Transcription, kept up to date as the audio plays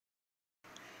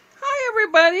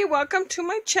everybody, welcome to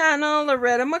my channel,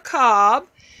 Loretta Macabre.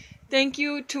 Thank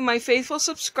you to my faithful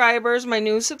subscribers, my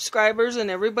new subscribers,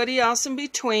 and everybody else in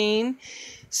between.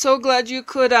 So glad you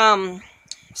could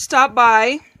stop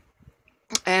by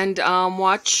and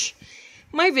watch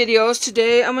my videos.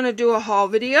 Today I'm going to do a haul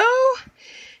video,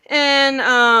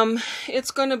 and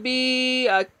it's going to be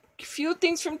a few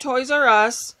things from Toys R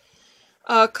Us,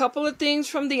 a couple of things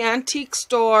from the antique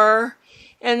store,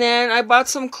 and then I bought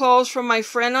some clothes from my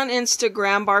friend on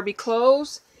Instagram, Barbie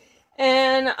Clothes.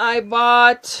 And I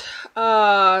bought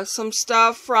some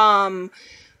stuff from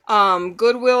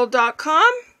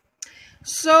Goodwill.com.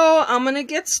 So I'm going to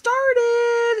get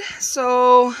started.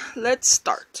 So let's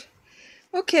start.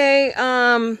 Okay,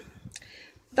 the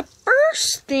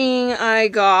first thing I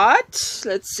got,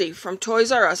 let's see, from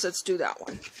Toys R Us. Let's do that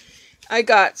one. I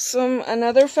got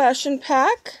another fashion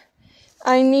pack.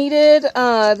 I needed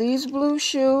these blue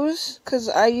shoes because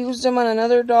I used them on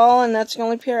another doll and that's the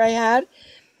only pair I had.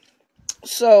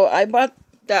 So I bought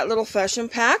that little fashion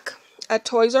pack at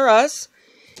Toys R Us.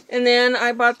 And then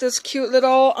I bought this cute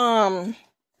little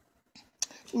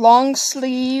long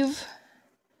sleeve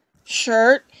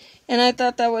shirt. And I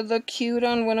thought that would look cute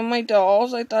on one of my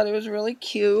dolls. I thought it was really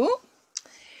cute.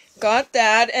 Got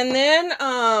that. And then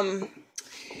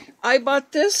I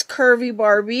bought this curvy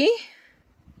Barbie.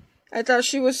 I thought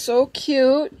she was so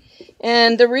cute.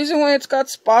 And the reason why it's got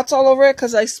spots all over it,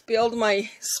 because I spilled my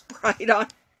Sprite on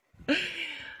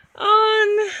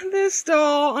this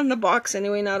doll, on the box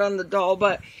anyway, not on the doll.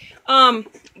 But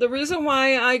the reason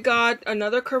why I got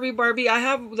another curvy Barbie, I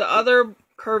have the other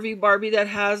curvy Barbie that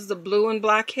has the blue and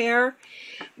black hair,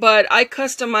 but I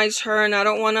customized her and I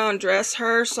don't want to undress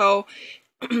her, so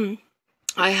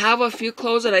I have a few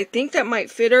clothes that I think that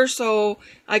might fit her, so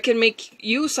I can make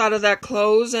use out of that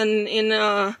clothes, and in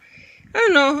I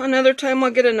don't know, another time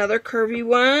I'll get another curvy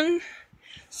one.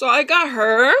 So I got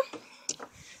her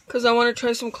because I want to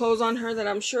try some clothes on her that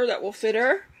I'm sure that will fit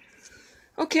her.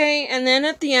 Okay, and then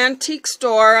at the antique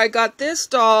store, I got this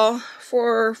doll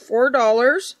for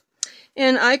 $4.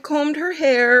 And I combed her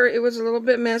hair. It was a little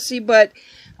bit messy, but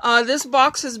this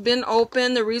box has been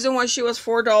open. The reason why she was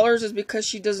 $4 is because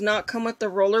she does not come with the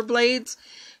rollerblades.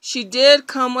 She did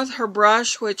come with her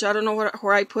brush, which I don't know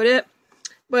where I put it.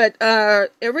 But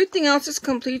everything else is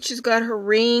complete. She's got her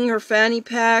ring, her fanny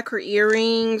pack, her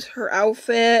earrings, her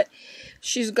outfit.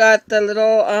 She's got the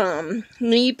little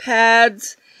knee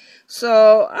pads.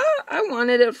 So I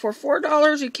wanted it for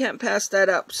 $4. You can't pass that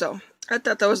up. So I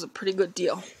thought that was a pretty good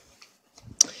deal.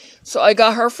 So I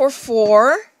got her for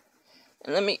 $4.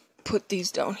 And let me put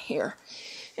these down here.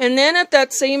 And then at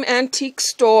that same antique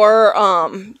store,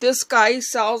 this guy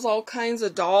sells all kinds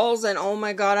of dolls. And oh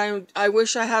my god, I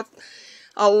wish I had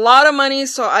a lot of money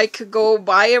so I could go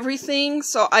buy everything.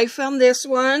 So I found this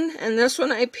one. And this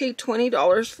one I paid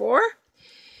 $20 for.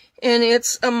 And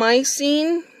it's a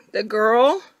Mycene, the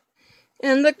girl,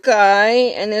 and the guy.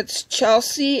 And it's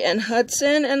Chelsea and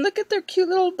Hudson. And look at their cute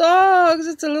little dogs.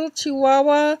 It's a little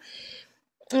Chihuahua.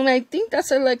 And I think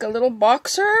that's like a little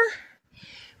boxer.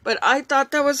 But I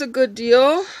thought that was a good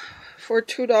deal for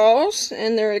 $2.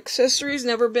 And their accessories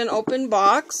never been open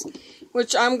box,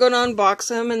 which I'm going to unbox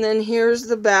them. And then here's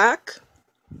the back.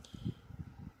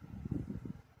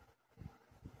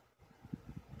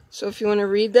 So if you want to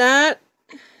read that.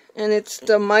 And it's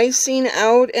the Mycene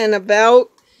Out and About,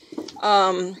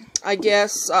 I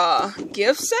guess,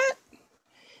 gift set.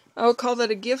 I would call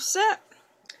that a gift set.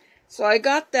 So I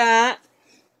got that.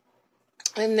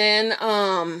 And then,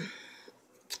 I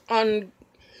don't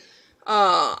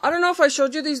know if I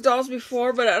showed you these dolls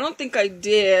before, but I don't think I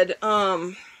did.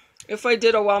 If I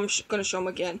did, oh well, I'm going to show them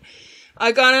again.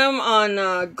 I got them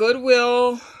on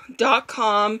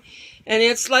Goodwill.com, and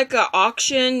it's like an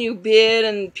auction. You bid,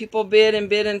 and people bid and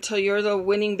bid until you're the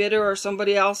winning bidder or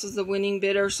somebody else is the winning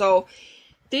bidder. So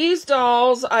these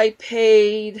dolls, I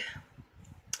paid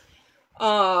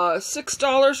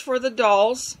 $6 for the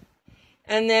dolls.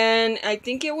 And then I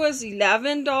think it was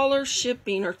 $11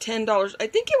 shipping or $10. I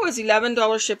think it was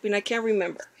 $11 shipping. I can't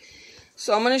remember.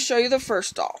 So I'm going to show you the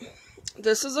first doll.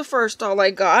 This is the first doll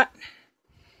I got.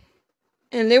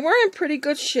 And they were in pretty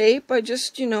good shape. I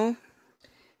just, you know,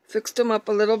 fixed them up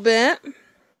a little bit.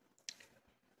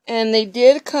 And they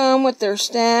did come with their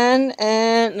stand.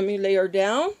 And let me lay her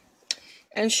down.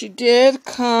 And she did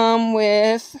come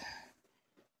with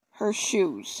her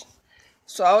shoes.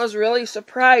 So I was really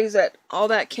surprised that all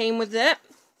that came with it.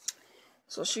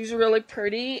 So she's really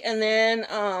pretty. And then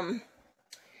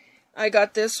I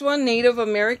got this one, Native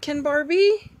American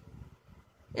Barbie.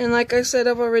 And like I said,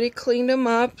 I've already cleaned them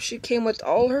up. She came with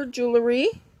all her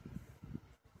jewelry.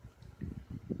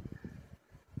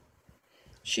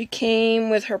 She came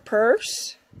with her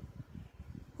purse,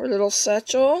 her little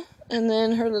satchel, and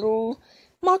then her little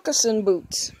moccasin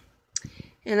boots.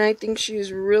 And I think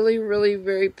she's really, really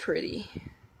very pretty.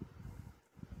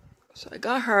 So I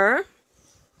got her.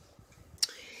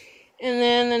 And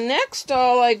then the next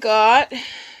doll I got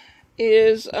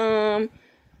is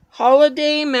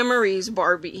Holiday Memories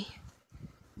Barbie.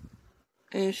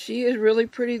 And she is really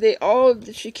pretty.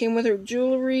 She came with her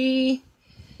jewelry.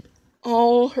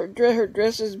 All her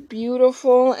dress is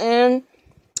beautiful, and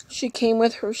she came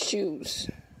with her shoes.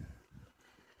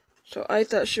 So I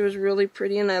thought she was really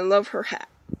pretty, and I love her hat.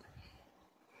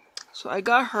 So I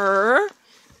got her.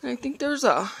 And I think there's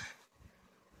I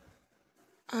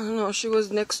don't know, she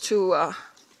was next to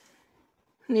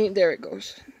there it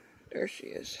goes. There she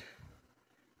is.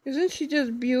 Isn't she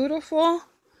just beautiful?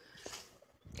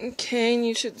 Okay, and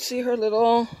you should see her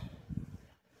little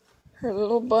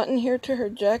button here to her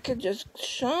jacket just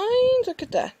shines. Look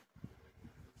at that.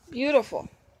 Beautiful.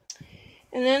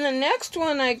 And then the next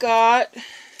one I got,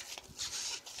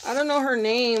 I don't know her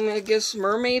name, I guess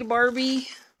Mermaid Barbie.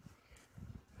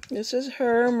 This is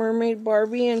her, Mermaid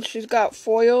Barbie, and she's got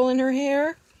foil in her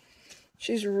hair.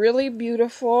 She's really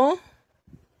beautiful.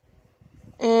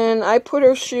 And I put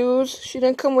her shoes. She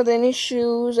didn't come with any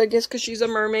shoes, I guess because she's a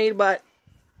mermaid, but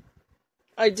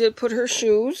I did put her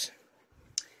shoes.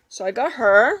 So I got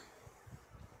her.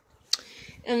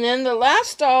 And then the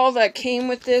last doll that came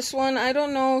with this one, I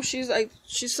don't know, she's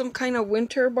some kind of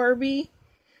winter Barbie.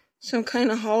 Some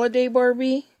kind of holiday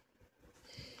Barbie.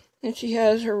 And she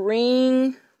has her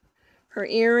ring, her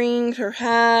earrings, her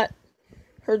hat,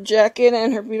 her jacket,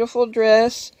 and her beautiful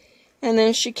dress. And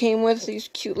then she came with these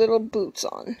cute little boots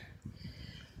on.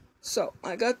 So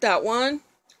I got that one.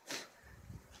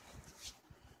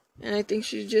 And I think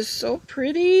she's just so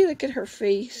pretty. Look at her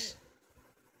face.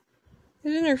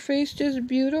 Isn't her face just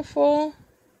beautiful?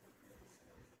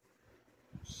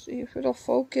 Let's see if it'll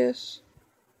focus.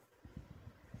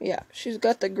 Yeah, she's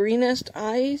got the greenest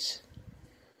eyes.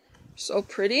 So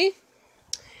pretty.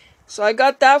 So I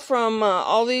got that from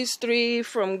all these three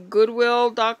from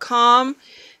Goodwill.com.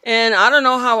 And I don't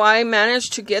know how I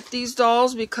managed to get these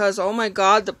dolls because, oh my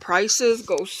god, the prices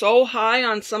go so high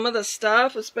on some of the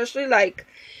stuff. Especially like,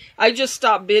 I just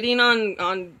stopped bidding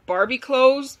on Barbie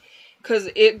clothes because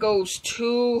it goes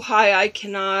too high. I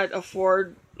cannot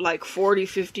afford like $40,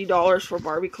 $50 for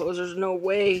Barbie clothes. There's no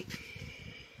way.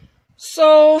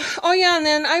 So, oh yeah, and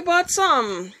then I bought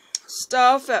some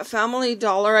stuff at Family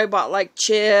Dollar. I bought like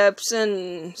chips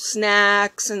and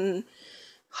snacks and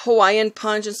Hawaiian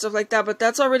punch and stuff like that, but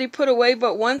that's already put away.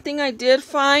 But one thing I did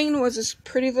find was this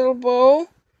pretty little bow.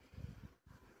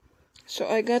 So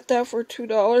I got that for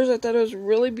 $2. I thought it was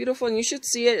really beautiful, and you should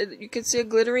see it. You can see it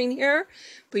glittering here,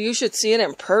 but you should see it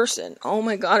in person. Oh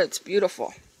my god, it's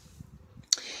beautiful.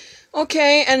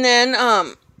 Okay, and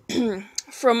then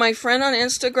from my friend on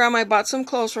Instagram, I bought some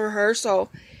clothes for her. So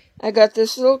I got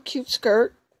this little cute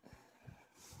skirt.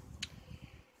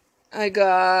 I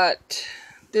got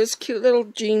this cute little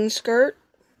jean skirt.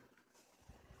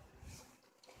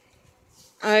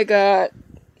 I got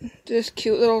this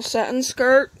cute little satin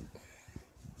skirt.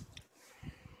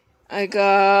 I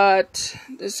got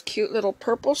this cute little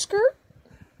purple skirt.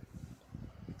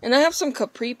 And I have some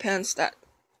capri pants that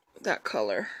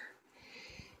color.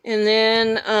 And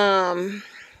then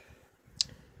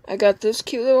I got this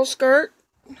cute little skirt.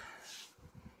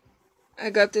 I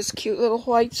got this cute little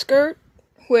white skirt.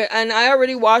 And I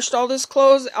already washed all this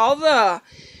clothes. All the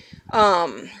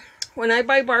when I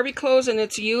buy Barbie clothes and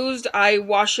it's used, I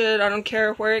wash it. I don't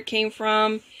care where it came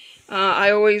from.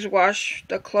 I always wash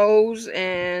the clothes,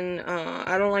 and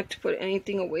I don't like to put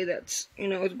anything away that's,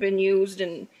 it's been used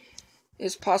and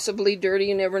is possibly dirty.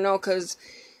 You never know, because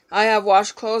I have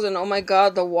washed clothes, and oh my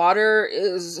god, the water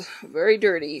is very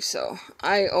dirty. So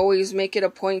I always make it a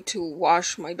point to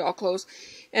wash my doll clothes.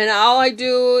 And all I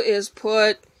do is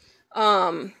put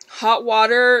hot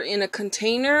water in a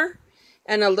container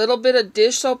and a little bit of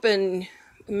dish soap and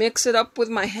mix it up with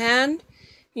my hand.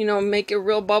 Make it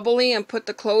real bubbly and put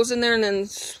the clothes in there and then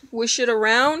swish it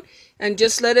around and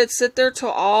just let it sit there till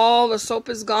all the soap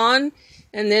is gone,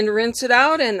 and then rinse it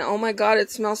out, and oh my god, it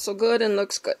smells so good and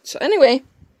looks good. So anyway,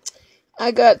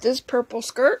 I got this purple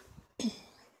skirt,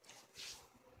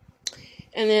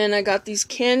 and then I got these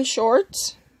Ken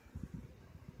shorts,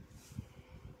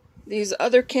 these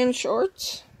other Ken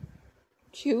shorts,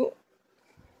 cute.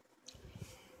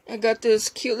 I got this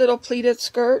cute little pleated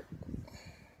skirt.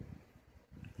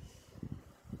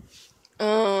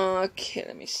 Okay,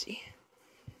 let me see.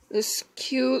 This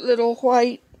cute little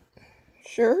white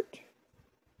shirt.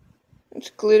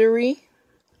 It's glittery.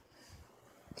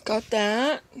 Got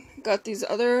that. got these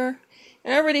other,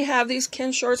 and I already have these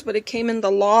Ken shorts, but it came in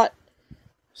the lot.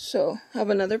 So I have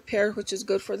another pair, which is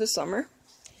good for the summer.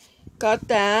 Got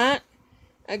that.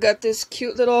 I got this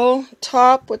cute little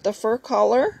top with the fur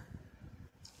collar.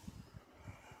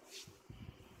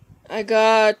 I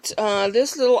got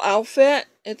this little outfit.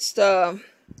 It's the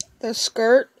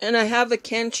skirt, and I have the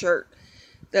Ken shirt.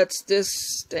 That's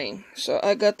this thing. So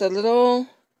I got the little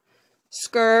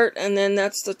skirt, and then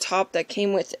that's the top that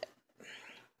came with it.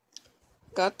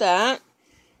 Got that.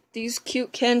 These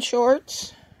cute Ken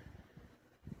shorts,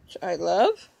 which I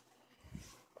love.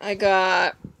 I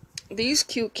got these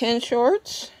cute Ken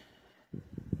shorts.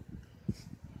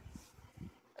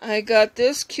 I got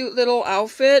this cute little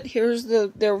outfit. Here's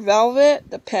their velvet,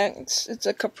 the pants. It's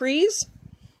a capris.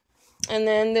 And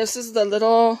then this is the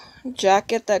little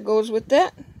jacket that goes with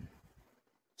it.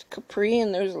 It's capri,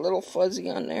 and there's a little fuzzy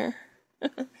on there.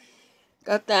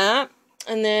 Got that.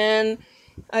 And then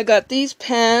I got these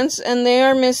pants, and they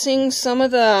are missing some of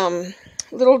the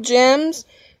little gems,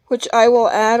 which I will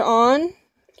add on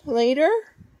later.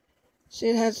 See,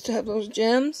 it has to have those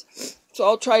gems. So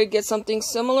I'll try to get something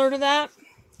similar to that.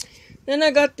 Then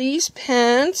I got these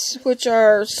pants, which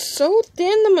are so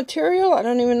thin, the material. I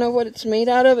don't even know what it's made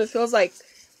out of. It feels like,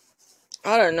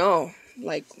 I don't know,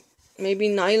 like maybe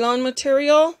nylon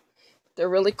material. They're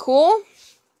really cool.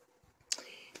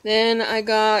 Then I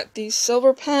got these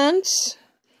silver pants.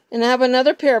 And I have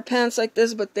another pair of pants like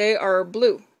this, but they are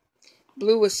blue.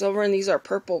 Blue with silver, and these are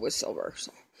purple with silver.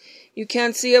 So you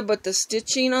can't see it, but the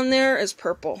stitching on there is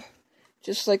purple.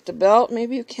 Just like the belt.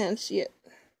 Maybe you can't see it.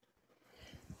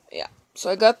 Yeah, so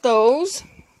I got those.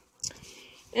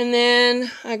 And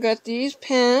then I got these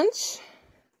pants.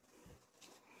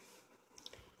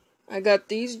 I got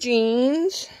these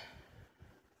jeans.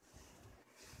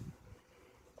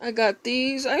 I got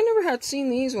these. I never had seen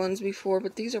these ones before,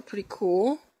 but these are pretty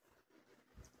cool.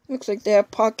 Looks like they have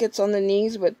pockets on the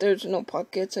knees, but there's no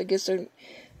pockets. I guess they're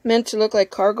meant to look like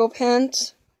cargo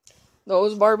pants.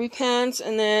 Those Barbie pants.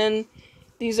 And then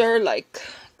these are like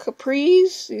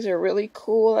capris. These are really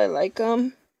cool. I like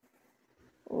them.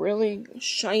 Really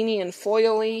shiny and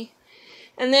foily.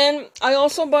 And then I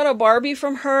also bought a Barbie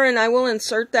from her, and I will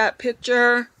insert that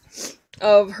picture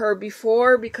of her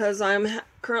before, because I'm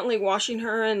currently washing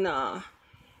her and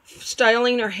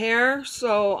styling her hair.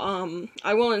 So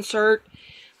I will insert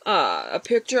a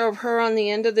picture of her on the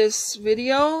end of this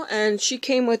video. And she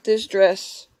came with this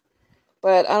dress,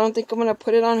 but I don't think I'm going to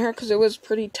put it on her because it was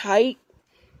pretty tight.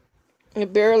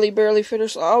 It barely fit her,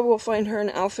 so I will find her an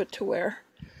outfit to wear.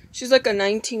 She's like a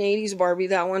 1980s Barbie,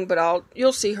 that one, but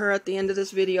you'll see her at the end of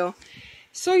this video.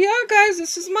 So yeah, guys,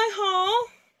 this is my haul.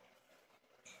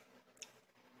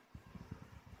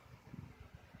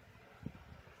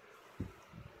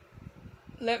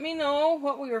 Let me know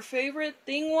what your favorite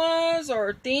thing was,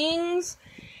 or things,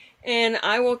 and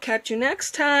I will catch you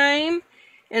next time.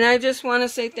 And I just want to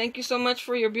say thank you so much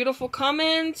for your beautiful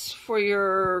comments, for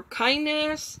your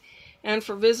kindness, and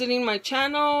for visiting my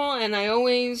channel. And I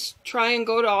always try and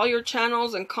go to all your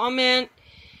channels and comment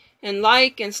and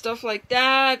like and stuff like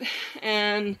that.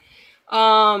 And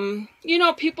you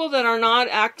know, people that are not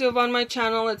active on my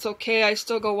channel, it's okay. I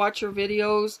still go watch your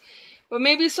videos. But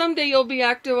maybe someday you'll be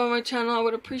active on my channel. I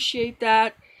would appreciate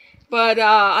that. But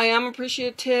I am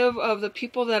appreciative of the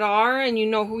people that are, and you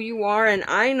know who you are, and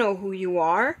I know who you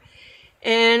are.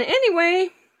 And anyway,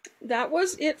 that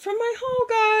was it from my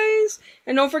haul, guys.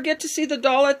 And don't forget to see the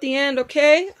doll at the end,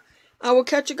 okay? I will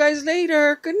catch you guys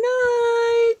later. Good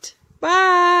night.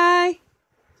 Bye.